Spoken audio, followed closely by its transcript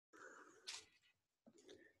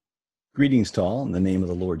Greetings to all in the name of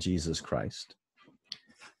the Lord Jesus Christ.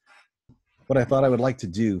 What I thought I would like to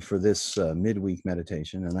do for this midweek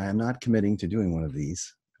meditation, and I am not committing to doing one of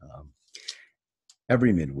these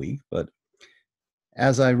every midweek, but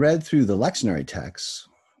as I read through the lectionary texts,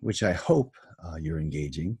 which I hope you're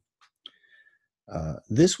engaging,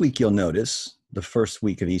 this week you'll notice the first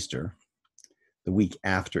week of Easter, the week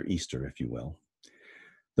after Easter, if you will.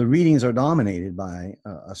 The readings are dominated by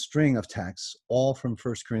a string of texts, all from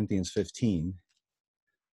 1 Corinthians 15,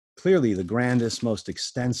 clearly the grandest, most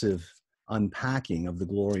extensive unpacking of the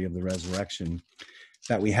glory of the resurrection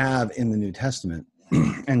that we have in the New Testament.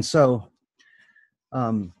 And so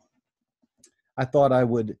I thought I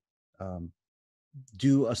would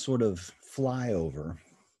do a sort of flyover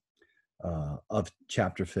of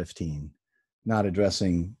chapter 15, not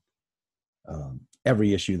addressing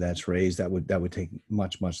every issue that's raised. That would take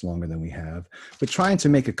much longer than we have, but trying to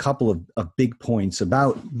make a couple of big points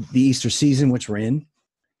about the Easter season, which we're in.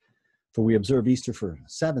 For we observe Easter for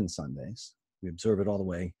 7 Sundays. We observe it all the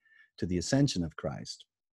way to the ascension of Christ.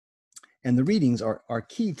 And the readings are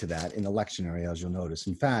key to that in the lectionary, as you'll notice.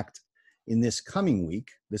 In fact, in this coming week,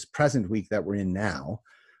 this present week that we're in now,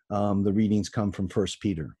 the readings come from 1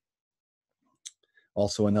 Peter.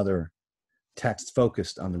 Also another text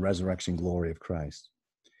focused on the resurrection glory of Christ.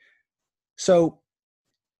 So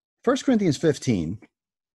 1 Corinthians 15,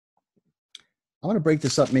 I want to break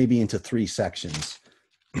this up maybe into 3 sections.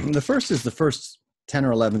 The first is the first 10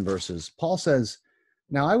 or 11 verses. Paul says,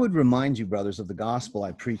 "Now I would remind you, brothers, of the gospel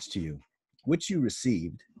I preached to you, which you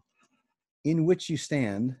received, in which you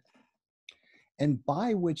stand, and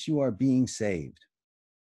by which you are being saved."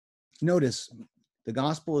 Notice, the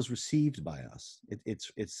gospel is received by us.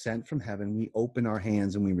 It's sent from heaven. We open our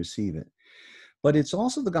hands and we receive it. But it's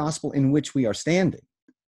also the gospel in which we are standing,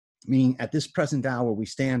 meaning at this present hour, we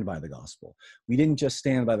stand by the gospel. We didn't just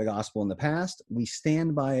stand by the gospel in the past, we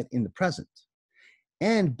stand by it in the present.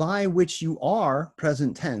 And by which you are,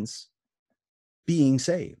 present tense, being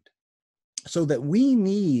saved. So that we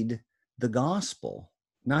need the gospel,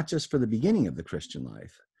 not just for the beginning of the Christian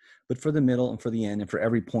life, but for the middle and for the end and for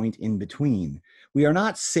every point in between. We are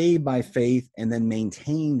not saved by faith and then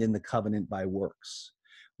maintained in the covenant by works.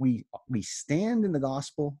 We stand in the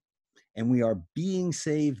gospel and we are being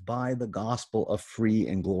saved by the gospel of free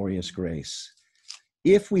and glorious grace,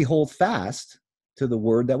 if we hold fast to the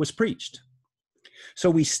word that was preached. So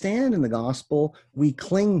we stand in the gospel, we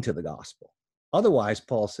cling to the gospel. Otherwise,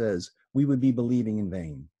 Paul says, we would be believing in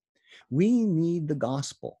vain. We need the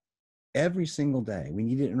gospel every single day. We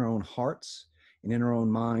need it in our own hearts and in our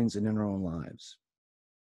own minds and in our own lives.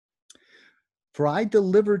 "For I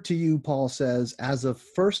delivered to you," Paul says, "as of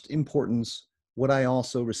first importance what I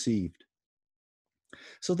also received."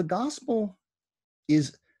 So the gospel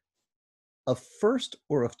is of first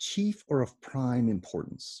or of chief or of prime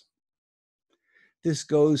importance. This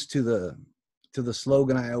goes to the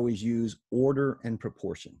slogan I always use, order and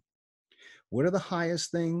proportion. What are the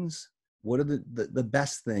highest things? What are the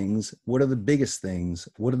best things? What are the biggest things?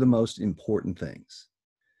 What are the most important things?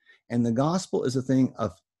 And the gospel is a thing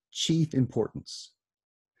of chief importance.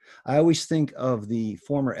 I always think of the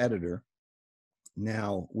former editor,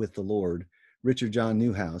 now with the Lord, Richard John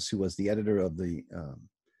Newhouse, who was the editor of the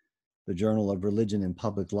Journal of Religion and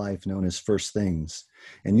Public Life, known as First Things.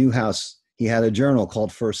 And Newhouse, he had a journal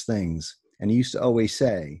called First Things, and he used to always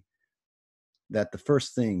say that the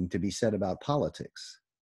first thing to be said about politics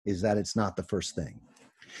is that it's not the first thing.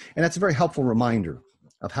 And that's a very helpful reminder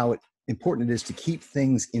of how important it is to keep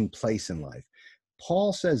things in place in life.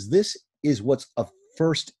 Paul says this is what's of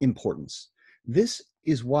first importance. This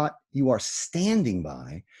is what you are standing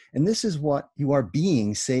by, and this is what you are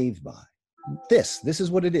being saved by. This is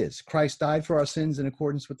what it is. Christ died for our sins in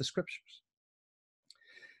accordance with the scriptures.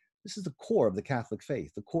 This is the core of the Catholic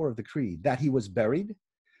faith, the core of the creed, that he was buried,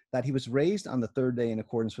 that he was raised on the 3rd day in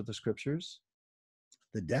accordance with the scriptures.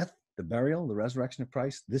 The death, the burial, the resurrection of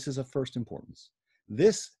Christ, this is of first importance.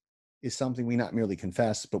 This is something we not merely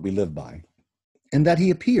confess, but we live by. And that he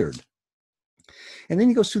appeared. And then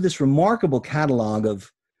he goes through this remarkable catalog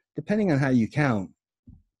of, depending on how you count,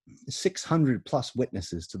 600 plus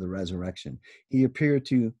witnesses to the resurrection. He appeared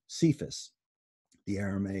to Cephas, the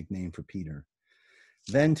Aramaic name for Peter,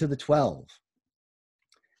 then to the 12.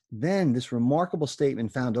 Then this remarkable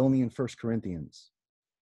statement found only in 1 Corinthians.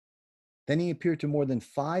 Then he appeared to more than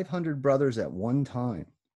 500 brothers at one time,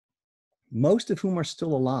 most of whom are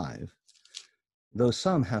still alive, though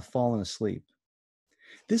some have fallen asleep.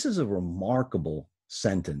 This is a remarkable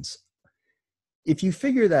sentence. If you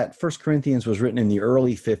figure that 1 Corinthians was written in the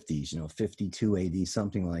early 50s, 52 AD,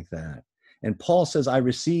 something like that, and Paul says, I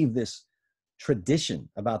received this tradition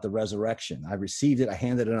about the resurrection. I received it, I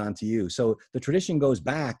handed it on to you. So the tradition goes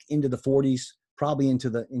back into the 40s, probably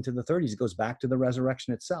into the 30s. It goes back to the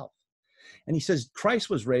resurrection itself. And he says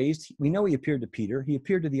Christ was raised. We know he appeared to Peter. He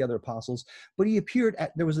appeared to the other apostles, but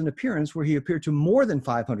there was an appearance where he appeared to more than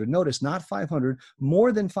 500. Notice, not 500,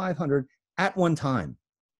 more than 500 at one time.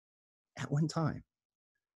 At one time.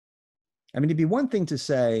 I mean, it'd be one thing to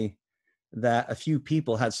say that a few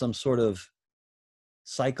people had some sort of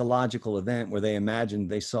psychological event where they imagined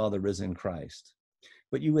they saw the risen Christ.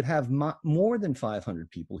 But you would have more than 500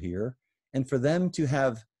 people here, and for them to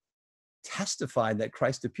have testified that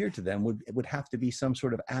Christ appeared to them would have to be some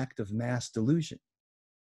sort of act of mass delusion.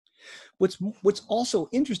 What's also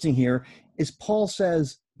interesting here is Paul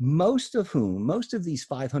says most of these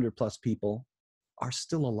 500 plus people are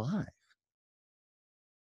still alive.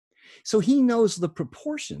 So he knows the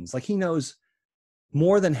proportions, like he knows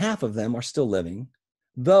more than half of them are still living,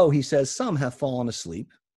 though he says some have fallen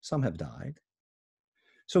asleep, some have died.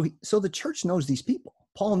 So the church knows these people.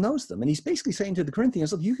 Paul knows them, and he's basically saying to the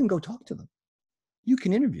Corinthians, look, you can go talk to them. You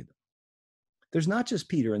can interview them. There's not just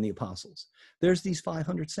Peter and the apostles. There's these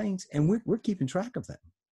 500 saints, and we're keeping track of them.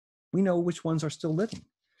 We know which ones are still living.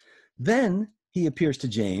 Then he appears to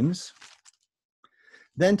James,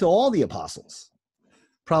 then to all the apostles.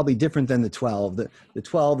 Probably different than the 12. The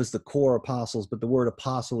 12 is the core apostles, but the word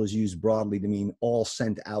apostle is used broadly to mean all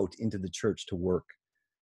sent out into the church to work.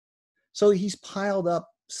 So he's piled up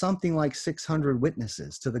something like 600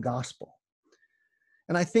 witnesses to the gospel.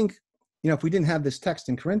 And I think, if we didn't have this text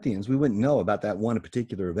in Corinthians, we wouldn't know about that one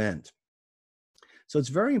particular event. So it's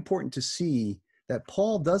very important to see that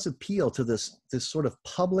Paul does appeal to this sort of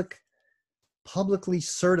publicly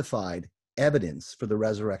certified evidence for the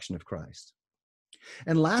resurrection of Christ.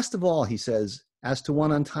 And last of all, he says, as to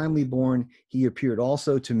one untimely born, he appeared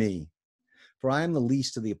also to me, for I am the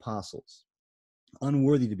least of the apostles,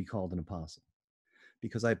 unworthy to be called an apostle,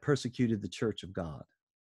 because I persecuted the church of God.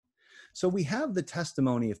 So we have the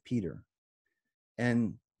testimony of Peter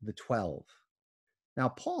and the 12. Now,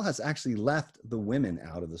 Paul has actually left the women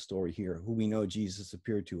out of the story here, who we know Jesus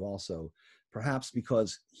appeared to also, perhaps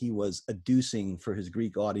because he was adducing for his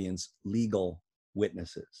Greek audience legal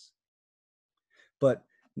witnesses. But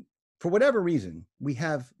for whatever reason, we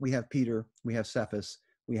have Peter, we have Cephas,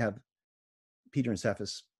 we have Peter and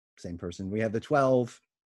Cephas, same person. We have the 12,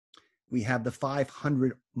 we have the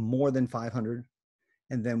 500, more than 500,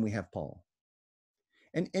 and then we have Paul.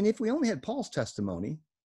 And if we only had Paul's testimony,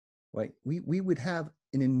 right, we would have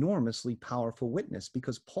an enormously powerful witness,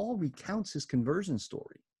 because Paul recounts his conversion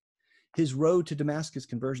story, his road to Damascus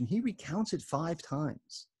conversion. He recounts it 5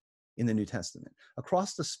 times in the New Testament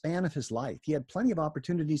across the span of his life. He had plenty of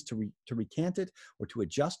opportunities to recant it, or to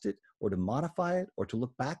adjust it, or to modify it, or to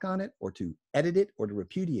look back on it, or to edit it, or to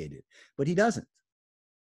repudiate it, but he doesn't.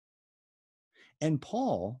 And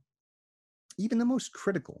Paul, even the most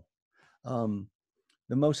critical, the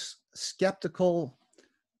most skeptical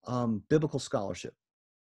biblical scholarship,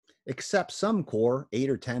 accepts some core 8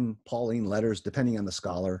 or 10 Pauline letters, depending on the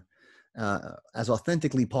scholar, as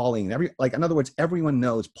authentically Pauline. In other words, everyone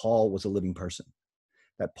knows Paul was a living person,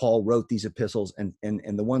 that Paul wrote these epistles, and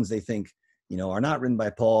the ones they think, are not written by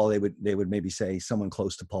Paul, they would maybe say someone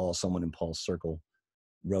close to Paul, someone in Paul's circle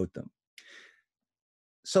wrote them.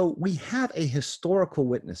 So we have a historical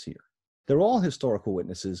witness here. They're all historical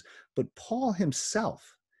witnesses, but Paul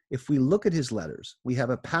himself, if we look at his letters, we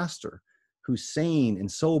have a pastor who's sane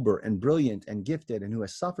and sober and brilliant and gifted and who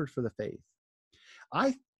has suffered for the faith.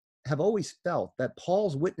 I have always felt that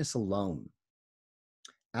Paul's witness alone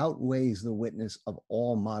outweighs the witness of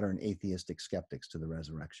all modern atheistic skeptics to the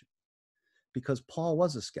resurrection, because Paul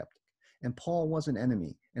was a skeptic, and Paul was an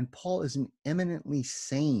enemy, and Paul is an eminently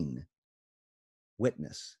sane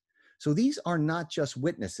witness. So these are not just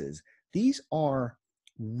witnesses. These are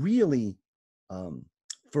really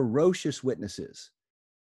ferocious witnesses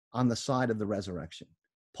on the side of the resurrection.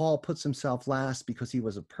 Paul puts himself last because he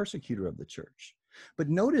was a persecutor of the church. But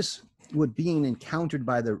notice what being encountered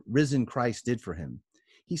by the risen Christ did for him.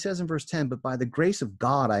 He says in verse 10, but by the grace of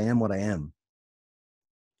God, I am what I am.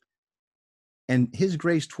 And his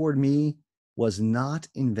grace toward me was not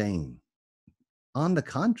in vain. On the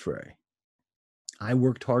contrary, I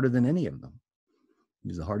worked harder than any of them. He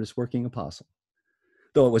was the hardest working apostle.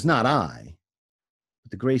 Though it was not I,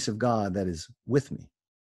 but the grace of God that is with me.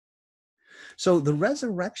 So the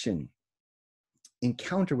resurrection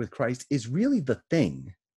encounter with Christ is really the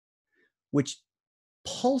thing which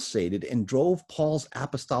pulsated and drove Paul's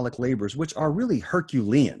apostolic labors, which are really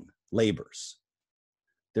Herculean labors.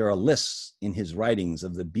 There are lists in his writings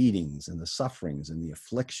of the beatings and the sufferings and the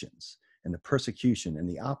afflictions and the persecution and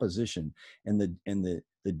the opposition and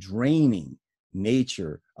the draining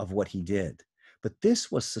nature of what he did. But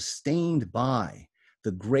this was sustained by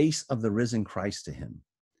the grace of the risen Christ to him.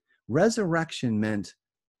 Resurrection meant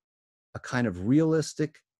a kind of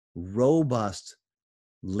realistic, robust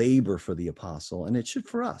labor for the apostle, and it should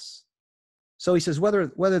for us. So he says,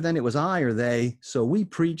 whether then it was I or they, so we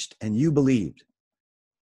preached and you believed.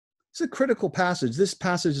 It's a critical passage. This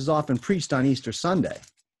passage is often preached on Easter Sunday,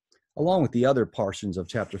 along with the other portions of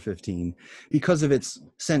chapter 15, because of its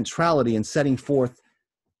centrality in setting forth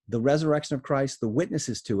the resurrection of Christ, the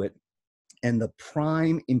witnesses to it, and the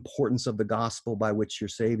prime importance of the gospel by which you're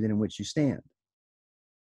saved and in which you stand.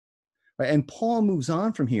 Right? And Paul moves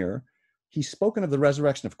on from here. He's spoken of the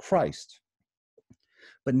resurrection of Christ,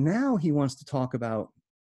 but now he wants to talk about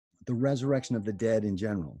the resurrection of the dead in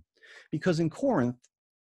general. Because in Corinth,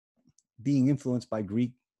 being influenced by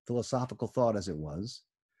Greek philosophical thought as it was,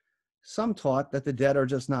 some taught that the dead are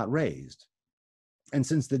just not raised. And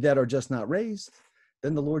since the dead are just not raised,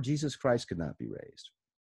 then the Lord Jesus Christ could not be raised.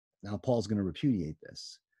 Now, Paul's going to repudiate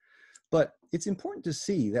this. But it's important to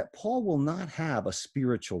see that Paul will not have a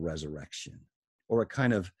spiritual resurrection or a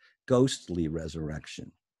kind of ghostly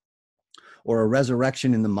resurrection or a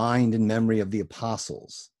resurrection in the mind and memory of the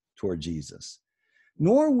apostles toward Jesus.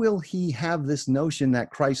 Nor will he have this notion that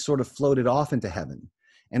Christ sort of floated off into heaven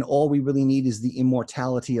and all we really need is the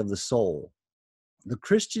immortality of the soul. The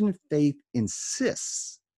Christian faith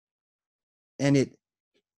insists, and it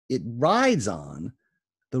rides on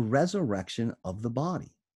the resurrection of the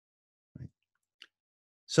body. Right?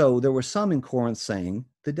 So there were some in Corinth saying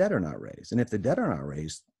the dead are not raised. And if the dead are not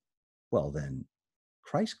raised, well, then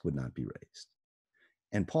Christ would not be raised.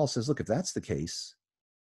 And Paul says, look, if that's the case,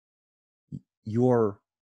 you're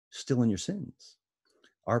still in your sins.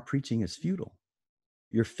 Our preaching is futile.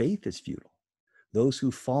 Your faith is futile. Those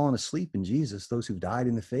who've fallen asleep in Jesus, those who've died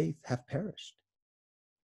in the faith, have perished.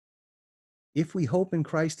 If we hope in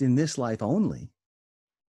Christ in this life only,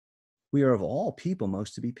 we are of all people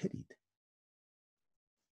most to be pitied.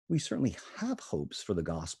 We certainly have hopes for the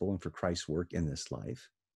gospel and for Christ's work in this life.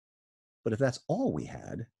 But if that's all we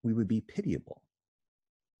had, we would be pitiable.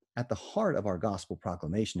 At the heart of our gospel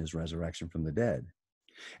proclamation is resurrection from the dead.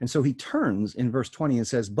 And so he turns in verse 20 and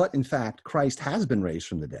says, but in fact, Christ has been raised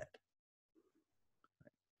from the dead.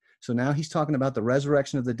 So now he's talking about the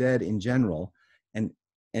resurrection of the dead in general,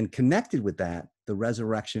 and connected with that, the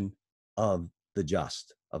resurrection of the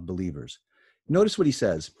just, of believers. Notice what he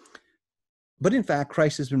says. But in fact,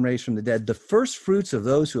 Christ has been raised from the dead, the first fruits of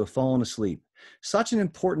those who have fallen asleep. Such an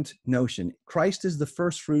important notion. Christ is the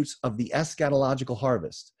first fruits of the eschatological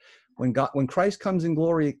harvest. When Christ comes in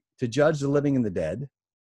glory to judge the living and the dead,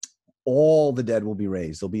 all the dead will be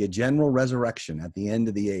raised. There'll be a general resurrection at the end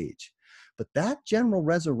of the age. But that general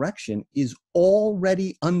resurrection is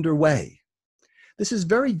already underway. This is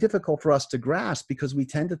very difficult for us to grasp because we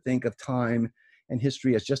tend to think of time and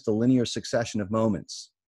history as just a linear succession of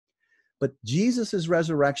moments. But Jesus'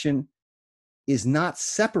 resurrection is not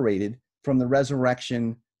separated from the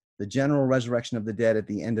resurrection, the general resurrection of the dead at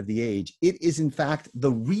the end of the age. It is, in fact,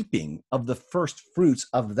 the reaping of the first fruits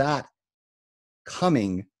of that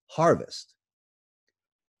coming harvest.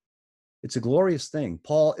 It's a glorious thing.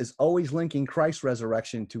 Paul is always linking Christ's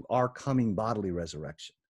resurrection to our coming bodily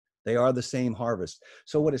resurrection. They are the same harvest.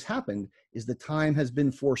 So what has happened is the time has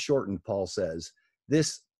been foreshortened, Paul says.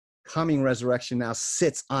 This coming resurrection now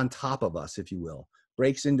sits on top of us, if you will,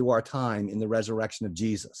 breaks into our time in the resurrection of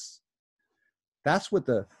Jesus. That's what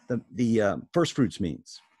the first fruits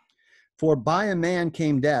means. For by a man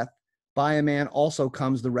came death, by a man also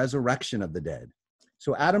comes the resurrection of the dead.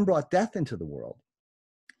 So Adam brought death into the world.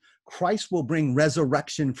 Christ will bring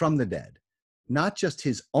resurrection from the dead, not just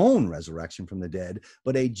his own resurrection from the dead,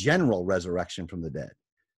 but a general resurrection from the dead,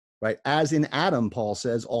 right? As in Adam, Paul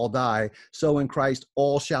says, all die, so in Christ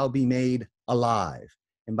all shall be made alive.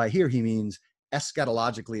 And by here he means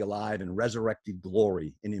eschatologically alive in resurrected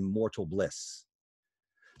glory, in immortal bliss.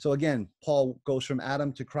 So again, Paul goes from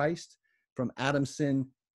Adam to Christ, from Adam's sin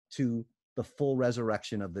to the full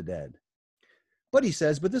resurrection of the dead. But he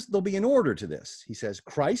says, but there'll be an order to this. He says,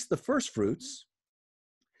 Christ, the first fruits,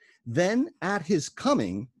 then at his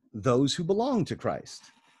coming, those who belong to Christ.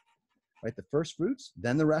 Right? The first fruits,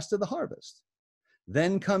 then the rest of the harvest.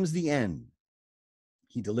 Then comes the end.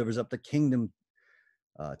 He delivers up the kingdom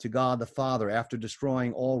to God the Father after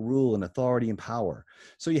destroying all rule and authority and power.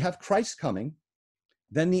 So you have Christ coming,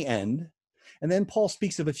 then the end, and then Paul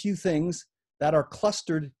speaks of a few things that are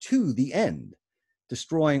clustered to the end.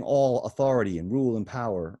 Destroying all authority and rule and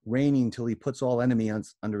power, reigning till he puts all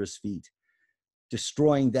enemies under his feet,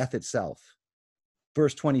 destroying death itself.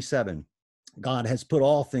 Verse 27, God has put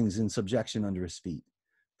all things in subjection under his feet.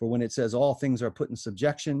 For when it says all things are put in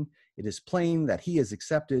subjection, it is plain that he is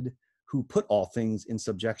accepted who put all things in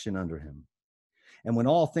subjection under him. And when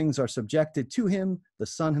all things are subjected to him, the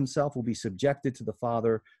Son himself will be subjected to the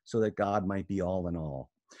Father, so that God might be all in all.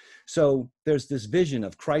 So there's this vision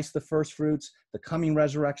of Christ, the first fruits, the coming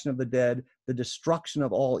resurrection of the dead, the destruction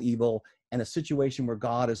of all evil, and a situation where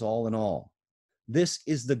God is all in all. This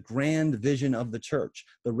is the grand vision of the church.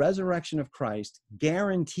 The resurrection of Christ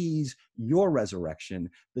guarantees your resurrection,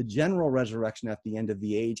 the general resurrection at the end of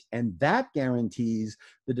the age, and that guarantees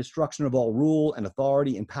the destruction of all rule and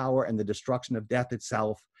authority and power and the destruction of death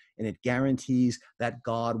itself, and it guarantees that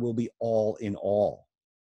God will be all in all.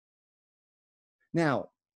 Now,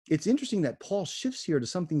 it's interesting that Paul shifts here to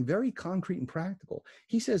something very concrete and practical.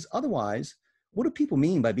 He says, otherwise, what do people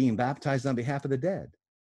mean by being baptized on behalf of the dead?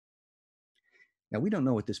 Now, we don't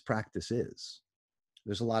know what this practice is.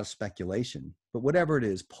 There's a lot of speculation, but whatever it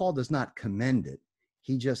is, Paul does not commend it.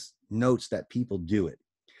 He just notes that people do it.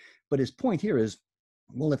 But his point here is,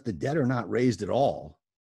 well, if the dead are not raised at all,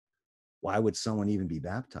 why would someone even be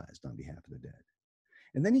baptized on behalf of the dead?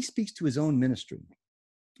 And then he speaks to his own ministry.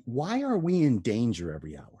 Why are we in danger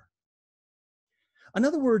every hour? In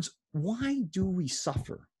other words, why do we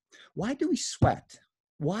suffer? Why do we sweat?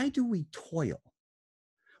 Why do we toil?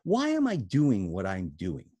 Why am I doing what I'm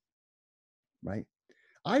doing? Right?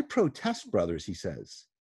 I protest, brothers, he says,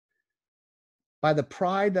 by the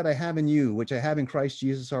pride that I have in you, which I have in Christ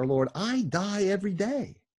Jesus our Lord. I die every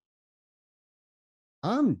day.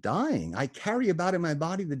 I'm dying. I carry about in my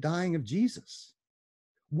body the dying of Jesus.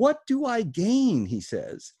 What do I gain, he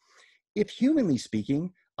says, if humanly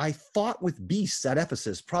speaking, I fought with beasts at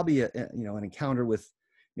Ephesus, probably an encounter with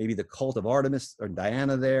maybe the cult of Artemis or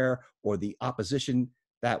Diana there, or the opposition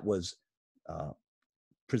that was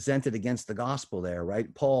presented against the gospel there,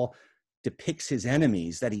 right? Paul depicts his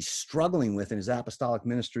enemies that he's struggling with in his apostolic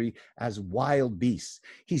ministry as wild beasts.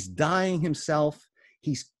 He's dying himself.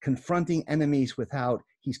 He's confronting enemies without.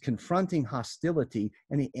 He's confronting hostility.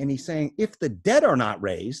 And he's saying, if the dead are not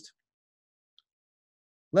raised,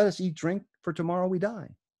 let us eat, drink, for tomorrow we die.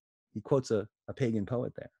 He quotes a pagan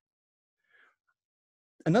poet there.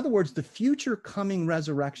 In other words, the future coming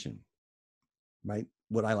resurrection, right?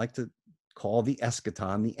 What I like to call the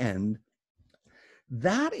eschaton, the end,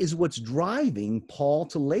 that is what's driving Paul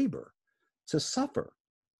to labor, to suffer,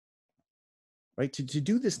 right? To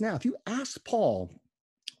do this now. If you ask Paul,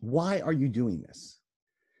 why are you doing this?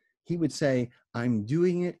 He would say, I'm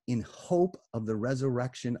doing it in hope of the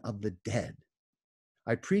resurrection of the dead.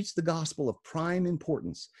 I preach the gospel of prime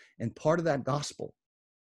importance, and part of that gospel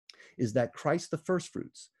is that Christ, the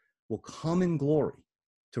firstfruits, will come in glory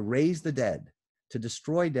to raise the dead, to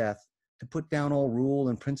destroy death, to put down all rule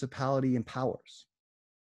and principality and powers.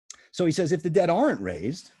 So he says, if the dead aren't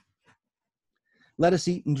raised, let us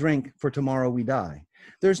eat and drink, for tomorrow we die.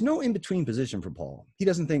 There's no in-between position for Paul. He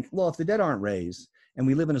doesn't think, well, if the dead aren't raised and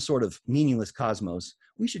we live in a sort of meaningless cosmos,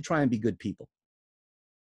 we should try and be good people.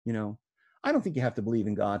 You know, I don't think you have to believe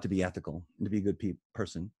in God to be ethical and to be a good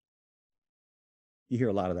person. You hear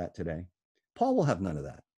a lot of that today. Paul will have none of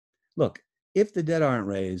that. Look, if the dead aren't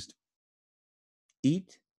raised,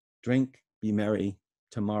 eat, drink, be merry,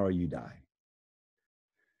 tomorrow you die.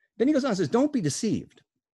 Then he goes on and says, don't be deceived.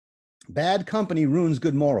 Bad company ruins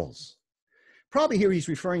good morals. Probably here he's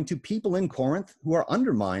referring to people in Corinth who are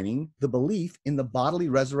undermining the belief in the bodily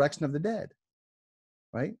resurrection of the dead,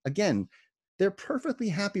 right? Again, they're perfectly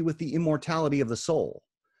happy with the immortality of the soul,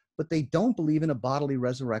 but they don't believe in a bodily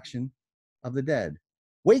resurrection of the dead.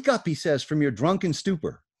 Wake up, he says, from your drunken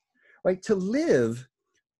stupor, right? To live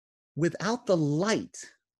without the light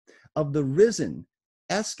of the risen,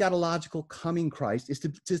 eschatological coming Christ is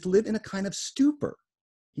to live in a kind of stupor,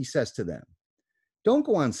 he says to them. Don't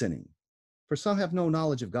go on sinning, for some have no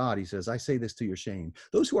knowledge of God, he says. I say this to your shame.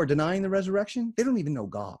 Those who are denying the resurrection, they don't even know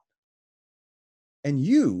God. And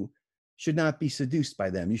you should not be seduced by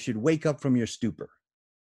them. You should wake up from your stupor.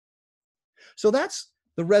 So that's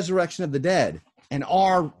the resurrection of the dead and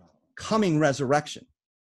our coming resurrection.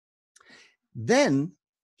 Then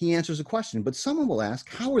he answers a question, but someone will ask,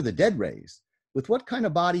 how are the dead raised? With what kind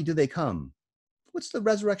of body do they come? What's the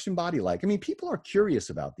resurrection body like? I mean, people are curious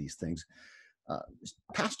about these things.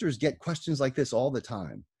 Pastors get questions like this all the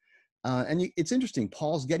time. It's interesting.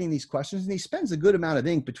 Paul's getting these questions, and he spends a good amount of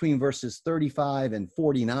ink between verses 35 and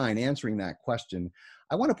 49 answering that question.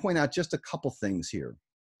 I want to point out just a couple things here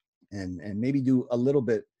and maybe do a little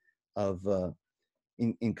bit of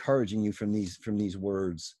encouraging you from these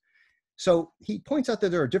words. So he points out that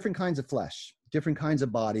there are different kinds of flesh, different kinds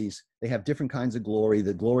of bodies, They have different kinds of glory.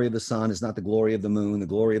 The glory of the sun is not the glory of the moon. The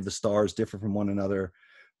glory of the stars differ from one another.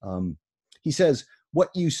 He says, what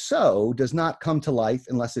you sow does not come to life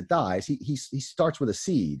unless it dies. He starts with a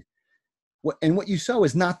seed. And what you sow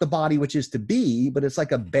is not the body which is to be, but it's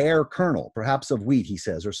like a bare kernel, perhaps of wheat, he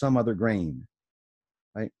says, or some other grain.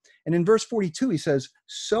 Right? And in verse 42, he says,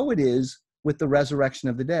 so it is with the resurrection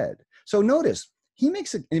of the dead. So notice, he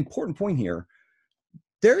makes an important point here.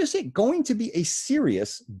 There is going to be a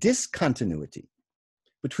serious discontinuity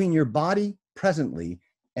between your body presently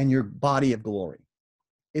and your body of glory.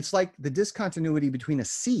 It's like the discontinuity between a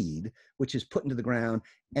seed, which is put into the ground,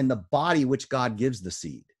 and the body which God gives the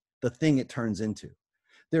seed, the thing it turns into.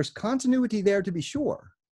 There's continuity there to be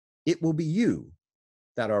sure. It will be you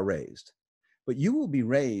that are raised, but you will be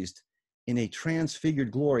raised in a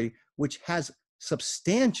transfigured glory, which has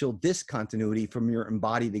substantial discontinuity from your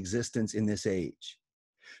embodied existence in this age.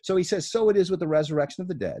 So he says, so it is with the resurrection of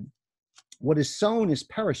the dead. What is sown is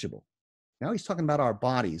perishable. Now he's talking about our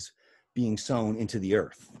bodies being sown into the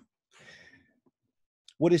earth.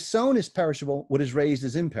 What is sown is perishable. What is raised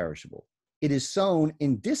is imperishable. It is sown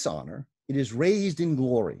in dishonor. It is raised in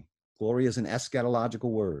glory. Glory is an eschatological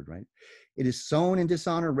word, right? It is sown in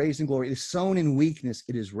dishonor, raised in glory. It is sown in weakness.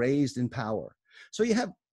 It is raised in power. So you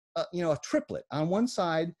have, a triplet. On one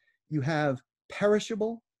side, you have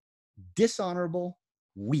perishable, dishonorable,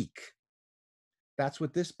 weak. That's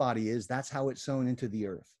what this body is. That's how it's sown into the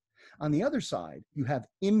earth. On the other side, you have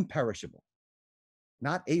imperishable,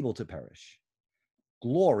 not able to perish.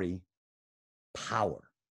 Glory, power.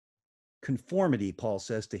 Conformity, Paul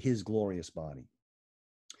says, to his glorious body.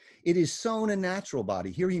 It is sown a natural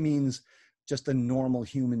body. Here he means just a normal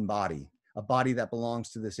human body, a body that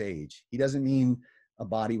belongs to this age. He doesn't mean a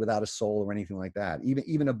body without a soul or anything like that.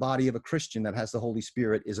 Even a body of a Christian that has the Holy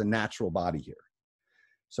Spirit is a natural body here.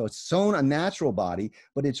 So it's sown a natural body,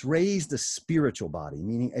 but it's raised a spiritual body,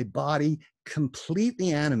 meaning a body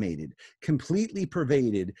completely animated, completely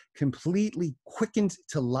pervaded, completely quickened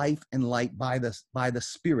to life and light by the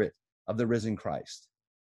Spirit of the risen Christ.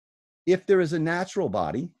 If there is a natural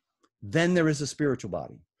body, then there is a spiritual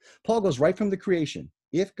body. Paul goes right from the creation.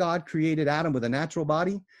 If God created Adam with a natural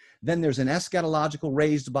body, then there's an eschatological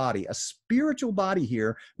raised body. A spiritual body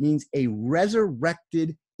here means a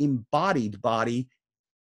resurrected, embodied body,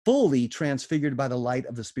 fully transfigured by the light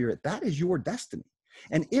of the Spirit. That is your destiny.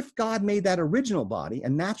 And if God made that original body, a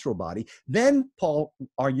natural body, then Paul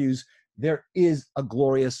argues there is a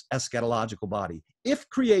glorious eschatological body. If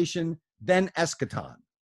creation, then eschaton.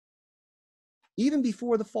 Even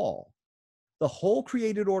before the fall, the whole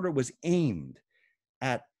created order was aimed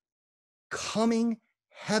at coming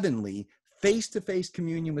heavenly, face-to-face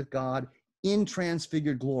communion with God in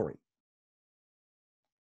transfigured glory.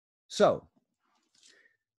 So,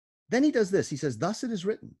 then he does this. He says, thus it is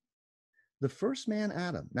written, the first man,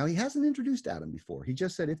 Adam. Now, he hasn't introduced Adam before. He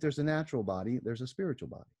just said, if there's a natural body, there's a spiritual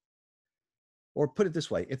body. Or put it this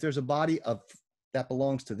way, if there's a body that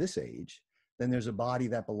belongs to this age, then there's a body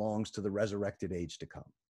that belongs to the resurrected age to come.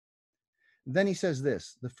 Then he says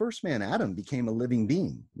this, the first man, Adam, became a living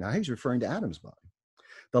being. Now, he's referring to Adam's body.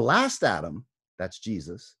 The last Adam, that's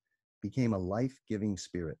Jesus, became a life-giving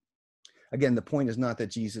spirit. Again, the point is not that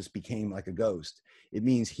Jesus became like a ghost. It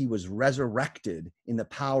means he was resurrected in the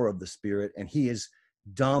power of the Spirit, and he is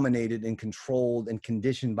dominated and controlled and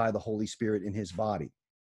conditioned by the Holy Spirit in his body.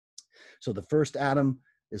 So the first Adam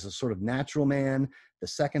is a sort of natural man. The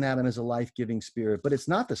second Adam is a life-giving spirit, but it's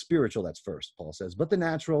not the spiritual that's first, Paul says, but the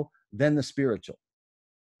natural, then the spiritual.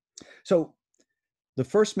 So the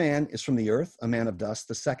first man is from the earth, a man of dust,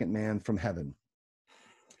 the second man from heaven.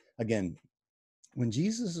 Again, when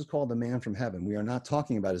Jesus is called the man from heaven, we are not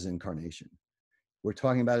talking about his incarnation. We're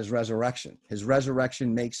talking about his resurrection. His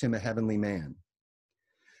resurrection makes him a heavenly man.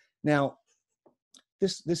 Now,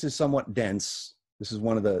 this is somewhat dense. This is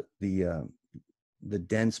one of the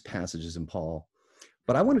dense passages in Paul.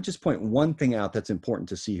 But I want to just point one thing out that's important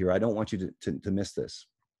to see here. I don't want you to miss this.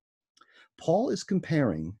 Paul is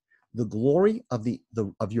comparing the glory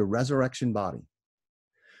of your resurrection body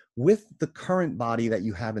with the current body that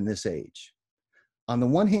you have in this age. On the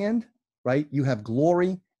one hand, right, you have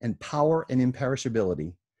glory and power and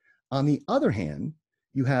imperishability. On the other hand,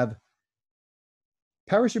 you have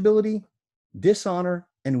perishability, dishonor,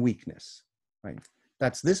 and weakness, right?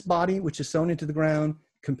 That's this body, which is sown into the ground,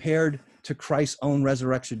 compared to Christ's own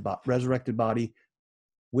resurrected body,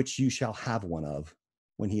 which you shall have one of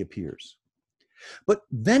when he appears. But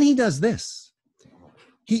then he does this.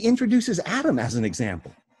 He introduces Adam as an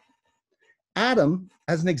example. Adam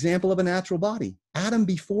as an example of a natural body. Adam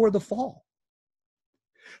before the fall.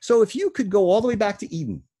 So if you could go all the way back to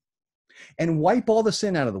Eden and wipe all the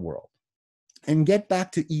sin out of the world, and get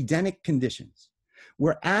back to Edenic conditions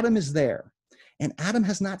where Adam is there and Adam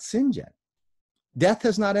has not sinned yet. Death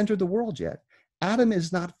has not entered the world yet. Adam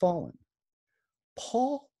is not fallen.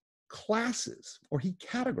 Paul classes, or he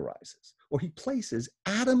categorizes, or he places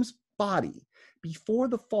Adam's body before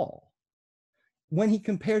the fall. When he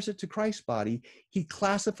compares it to Christ's body, he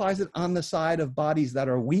classifies it on the side of bodies that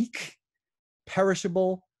are weak,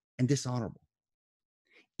 perishable, and dishonorable.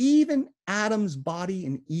 Even Adam's body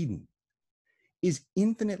in Eden is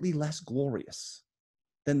infinitely less glorious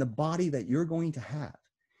than the body that you're going to have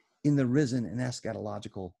in the risen and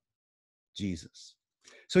eschatological Jesus.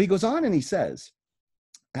 So he goes on and he says,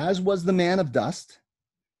 as was the man of dust,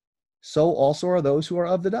 so also are those who are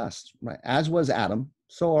of the dust. Right? As was Adam,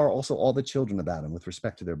 so are also all the children of Adam with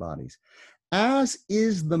respect to their bodies. As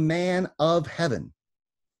is the man of heaven.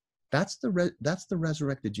 That's the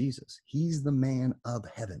resurrected Jesus. He's the man of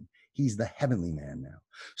heaven. He's the heavenly man now.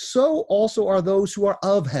 So also are those who are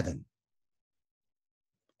of heaven.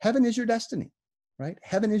 Heaven is your destiny, right?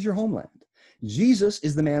 Heaven is your homeland. Jesus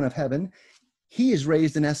is the man of heaven. He is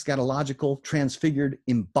raised in eschatological, transfigured,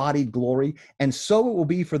 embodied glory, and so it will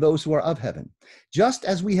be for those who are of heaven. Just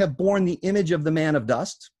as we have borne the image of the man of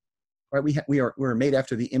dust, right? We're made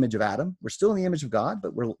after the image of Adam. We're still in the image of God,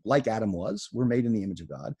 but we're like Adam was. We're made in the image of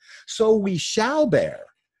God. So we shall bear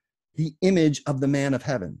the image of the man of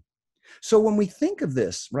heaven. So when we think of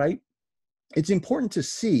this, right, it's important to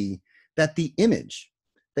see that the image,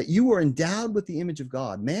 that you were endowed with the image of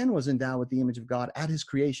God, man was endowed with the image of God at his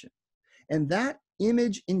creation. And that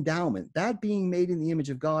image endowment, that being made in the image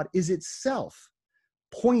of God, is itself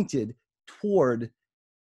pointed toward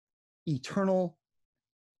eternal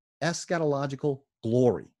eschatological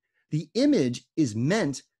glory. The image is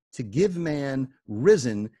meant to give man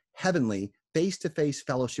risen, heavenly, face-to-face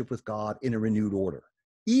fellowship with God in a renewed order.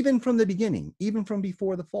 Even from the beginning, even from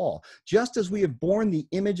before the fall. Just as we have borne the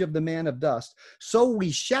image of the man of dust, so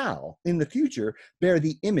we shall, in the future, bear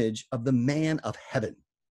the image of the man of heaven.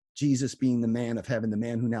 Jesus being the man of heaven, the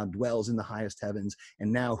man who now dwells in the highest heavens,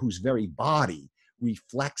 and now whose very body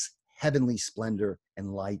reflects heavenly splendor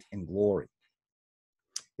and light and glory.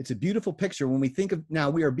 It's a beautiful picture when we think of now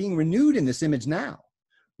we are being renewed in this image now.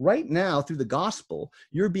 Right now, through the gospel,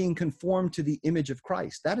 you're being conformed to the image of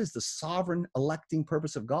Christ. That is the sovereign electing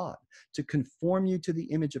purpose of God, to conform you to the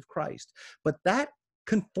image of Christ. But that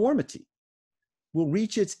conformity will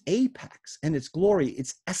reach its apex and its glory,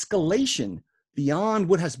 its escalation beyond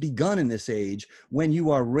what has begun in this age when you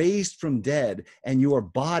are raised from dead and your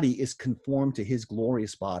body is conformed to his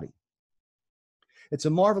glorious body. It's a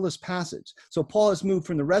marvelous passage. So Paul has moved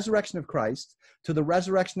from the resurrection of Christ to the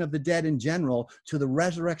resurrection of the dead in general to the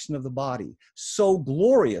resurrection of the body. So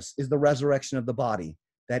glorious is the resurrection of the body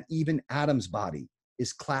that even Adam's body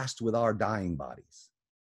is classed with our dying bodies.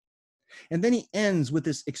 And then he ends with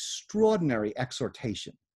this extraordinary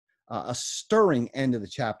exhortation, a stirring end of the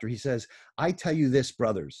chapter. He says, I tell you this,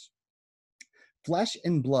 brothers, flesh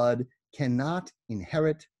and blood cannot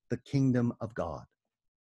inherit the kingdom of God.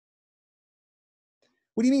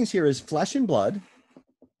 What he means here is flesh and blood.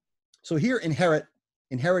 So here, inherit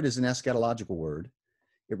is an eschatological word.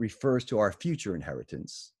 It refers to our future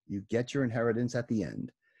inheritance. You get your inheritance at the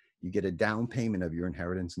end. You get a down payment of your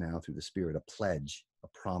inheritance now through the Spirit, a pledge, a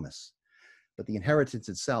promise. But the inheritance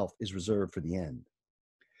itself is reserved for the end.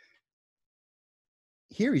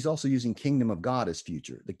 Here he's also using kingdom of God as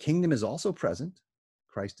future. The kingdom is also present.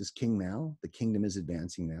 Christ is king now. The kingdom is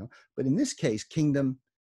advancing now. But in this case, kingdom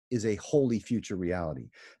is a wholly future reality.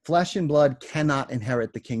 Flesh and blood cannot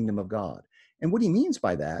inherit the kingdom of God. And what he means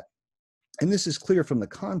by that, and this is clear from the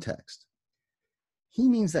context, he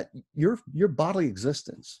means that your bodily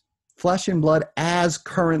existence, flesh and blood as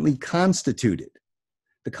currently constituted,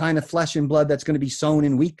 the kind of flesh and blood that's going to be sown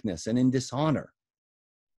in weakness and in dishonor,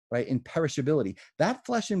 right, in perishability, that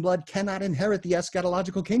flesh and blood cannot inherit the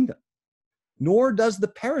eschatological kingdom, nor does the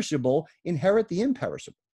perishable inherit the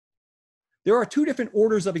imperishable. There are two different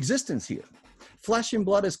orders of existence here. Flesh and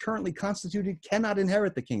blood as currently constituted cannot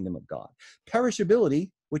inherit the kingdom of God. Perishability,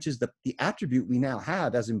 which is the attribute we now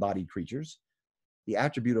have as embodied creatures, the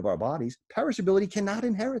attribute of our bodies, perishability cannot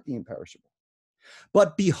inherit the imperishable.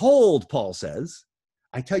 But behold, Paul says,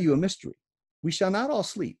 I tell you a mystery. We shall not all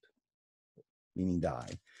sleep, meaning die,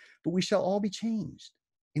 but we shall all be changed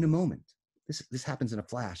in a moment. This happens in a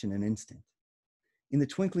flash, in an instant, in the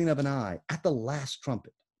twinkling of an eye, at the last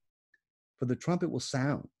trumpet. For the trumpet will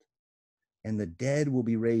sound, and the dead will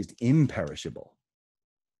be raised imperishable.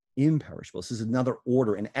 Imperishable. This is another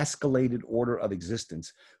order, an escalated order of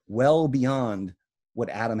existence, well beyond what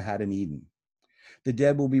Adam had in Eden. The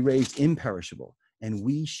dead will be raised imperishable, and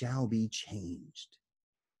we shall be changed.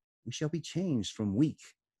 We shall be changed from weak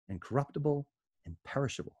and corruptible and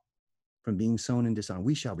perishable, from being sown in dishonor.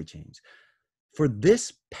 We shall be changed. For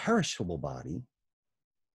this perishable body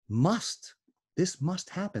must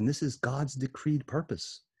happen. This is God's decreed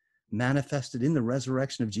purpose, manifested in the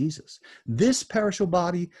resurrection of Jesus. This perishable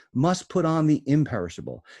body must put on the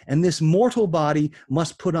imperishable, and this mortal body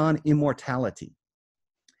must put on immortality.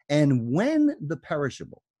 And when the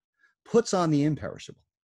perishable puts on the imperishable,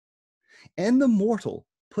 and the mortal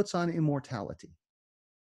puts on immortality,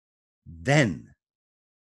 then,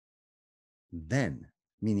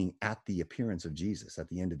 meaning at the appearance of Jesus, at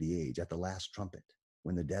the end of the age, at the last trumpet,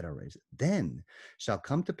 when the dead are raised, then shall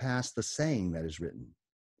come to pass the saying that is written,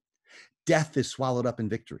 death is swallowed up in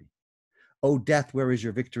victory. O death, where is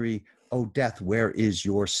your victory? O death, where is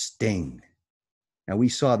your sting? Now we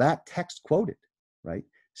saw that text quoted, right?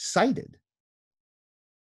 Cited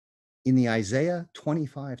in the Isaiah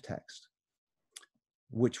 25 text,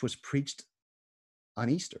 which was preached on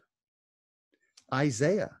Easter.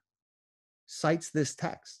 Isaiah cites this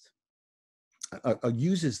text,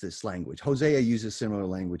 uses this language. Hosea uses similar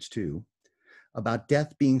language too, about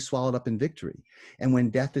death being swallowed up in victory. And when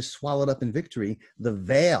death is swallowed up in victory, the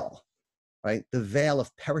veil, right? The veil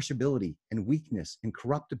of perishability and weakness and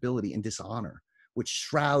corruptibility and dishonor, which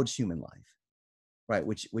shrouds human life, right?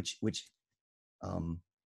 Which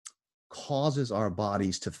causes our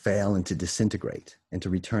bodies to fail and to disintegrate and to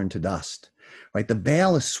return to dust, right? The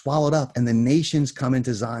veil is swallowed up and the nations come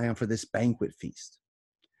into Zion for this banquet feast,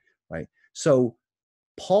 right? So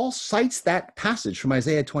Paul cites that passage from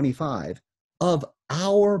Isaiah 25 of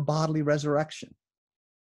our bodily resurrection,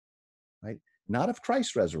 right? Not of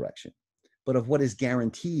Christ's resurrection, but of what is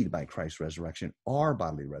guaranteed by Christ's resurrection, our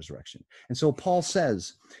bodily resurrection. And so Paul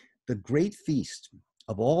says, the great feast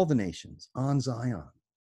of all the nations on Zion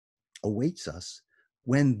awaits us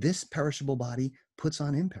when this perishable body puts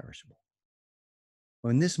on imperishable.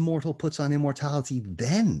 When this mortal puts on immortality,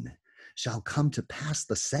 then shall come to pass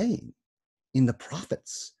the saying in the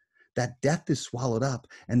prophets that death is swallowed up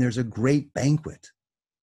and there's a great banquet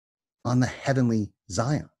on the heavenly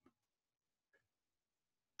Zion.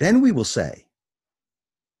 Then we will say,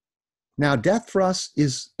 now death for us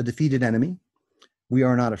is a defeated enemy. We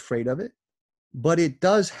are not afraid of it, but it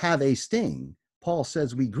does have a sting. Paul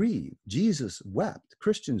says we grieve. Jesus wept.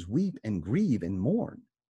 Christians weep and grieve and mourn.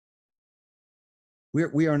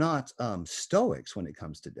 We are not stoics when it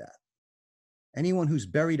comes to death. Anyone who's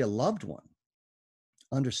buried a loved one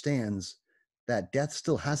understands that death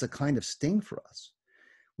still has a kind of sting for us.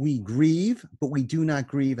 We grieve, but we do not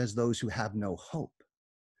grieve as those who have no hope.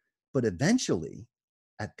 But eventually,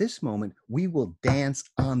 at this moment, we will dance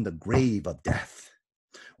on the grave of death.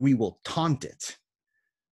 We will taunt it.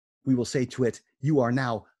 We will say to it, you are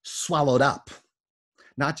now swallowed up,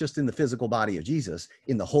 not just in the physical body of Jesus,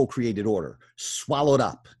 in the whole created order, swallowed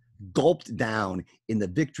up, gulped down in the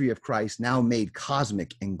victory of Christ, now made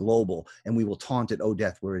cosmic and global. And we will taunt it, oh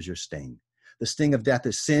death, where is your sting? The sting of death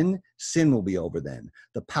is sin. Sin will be over then.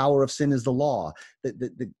 The power of sin is the law.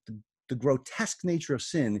 The grotesque nature of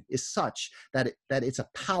sin is such that it's a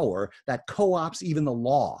power that co-opts even the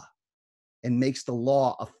law and makes the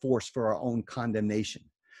law a force for our own condemnation.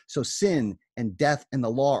 So sin and death and the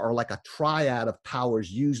law are like a triad of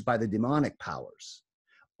powers used by the demonic powers.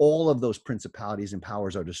 All of those principalities and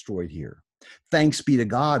powers are destroyed here. Thanks be to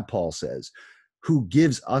God, Paul says, who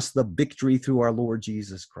gives us the victory through our Lord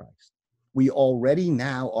Jesus Christ. We already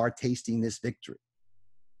now are tasting this victory,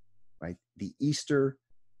 right? The Easter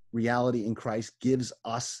reality in Christ gives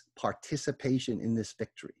us participation in this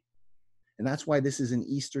victory. And that's why this is an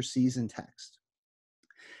Easter season text.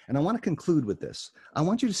 And I want to conclude with this. I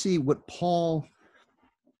want you to see what Paul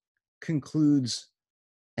concludes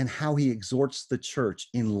and how he exhorts the church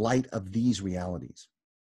in light of these realities.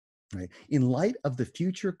 Right? In light of the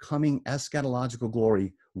future coming eschatological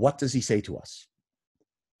glory, what does he say to us?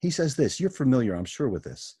 He says this, you're familiar, I'm sure, with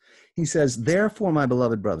this. He says, therefore, my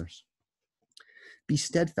beloved brothers, be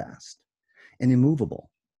steadfast and immovable,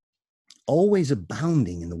 always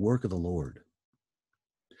abounding in the work of the Lord.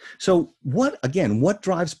 So what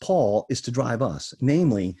drives Paul is to drive us,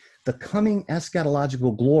 namely the coming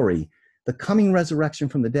eschatological glory, the coming resurrection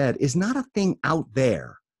from the dead is not a thing out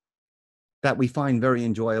there that we find very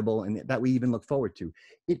enjoyable and that we even look forward to.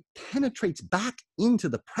 It penetrates back into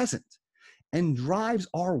the present and drives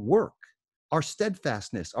our work, our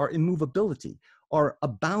steadfastness, our immovability, our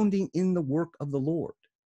abounding in the work of the Lord.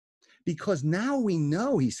 Because now we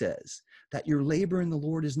know, he says, that your labor in the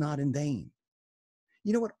Lord is not in vain.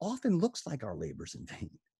 You know, it often looks like our labor's in vain.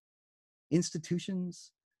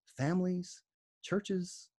 Institutions, families,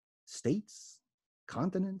 churches, states,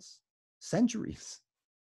 continents, centuries.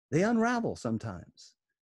 They unravel sometimes.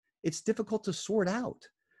 It's difficult to sort out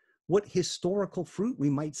what historical fruit we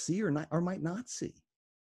might see or might not see.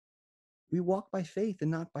 We walk by faith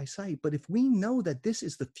and not by sight. But if we know that this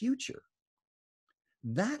is the future,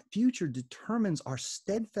 that future determines our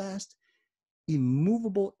steadfast,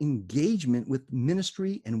 immovable engagement with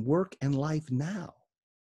ministry and work and life now.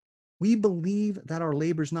 We believe that our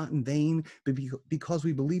labor is not in vain because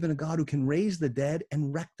we believe in a God who can raise the dead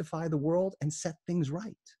and rectify the world and set things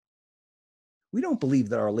right. We don't believe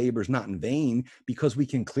that our labor is not in vain because we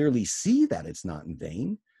can clearly see that it's not in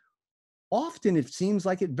vain. Often it seems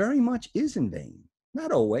like it very much is in vain.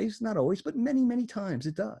 Not always, but many, many times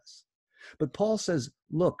it does. But Paul says,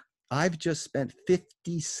 look, I've just spent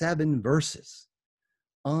 57 verses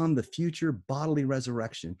on the future bodily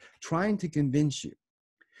resurrection, trying to convince you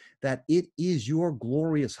that it is your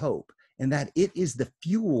glorious hope and that it is the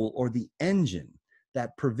fuel or the engine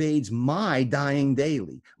that pervades my dying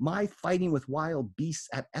daily, my fighting with wild beasts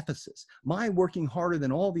at Ephesus, my working harder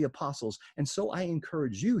than all the apostles. And so I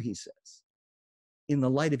encourage you, he says, in the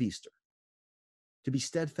light of Easter, to be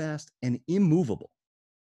steadfast and immovable,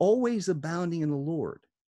 always abounding in the Lord,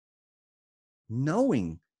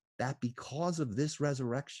 knowing that because of this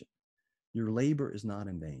resurrection, your labor is not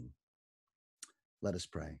in vain. Let us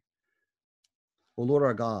pray. O Lord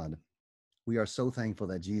our God, we are so thankful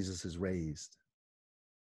that Jesus is raised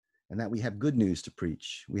and that we have good news to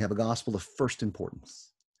preach. We have a gospel of first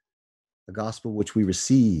importance, a gospel which we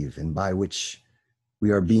receive and by which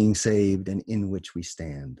we are being saved and in which we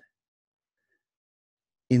stand.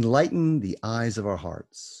 Enlighten the eyes of our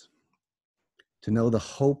hearts to know the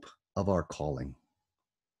hope of our calling,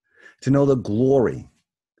 to know the glory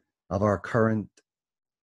of our current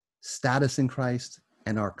status in Christ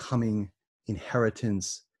and our coming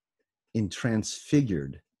inheritance in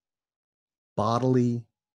transfigured bodily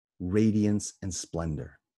radiance and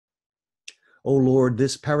splendor. O Lord,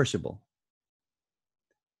 this perishable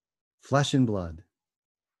flesh and blood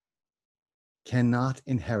cannot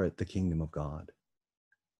inherit the kingdom of God.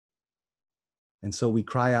 And so we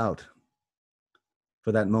cry out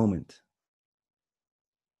for that moment,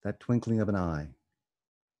 that twinkling of an eye,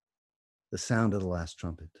 the sound of the last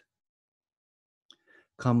trumpet.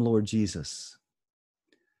 Come, Lord Jesus.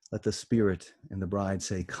 Let the Spirit and the bride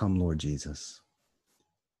say, come, Lord Jesus.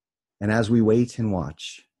 And as we wait and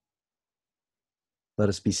watch, let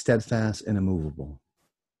us be steadfast and immovable,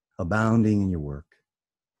 abounding in your work,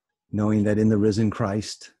 knowing that in the risen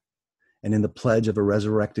Christ and in the pledge of a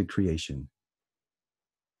resurrected creation,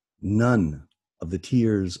 none of the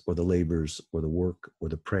tears or the labors or the work or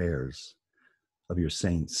the prayers of your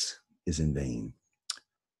saints is in vain.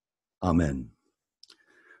 Amen.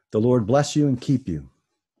 The Lord bless you and keep you.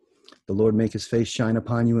 The Lord make his face shine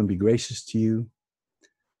upon you and be gracious to you.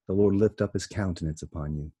 The Lord lift up his countenance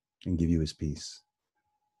upon you and give you his peace.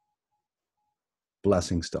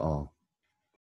 Blessings to all.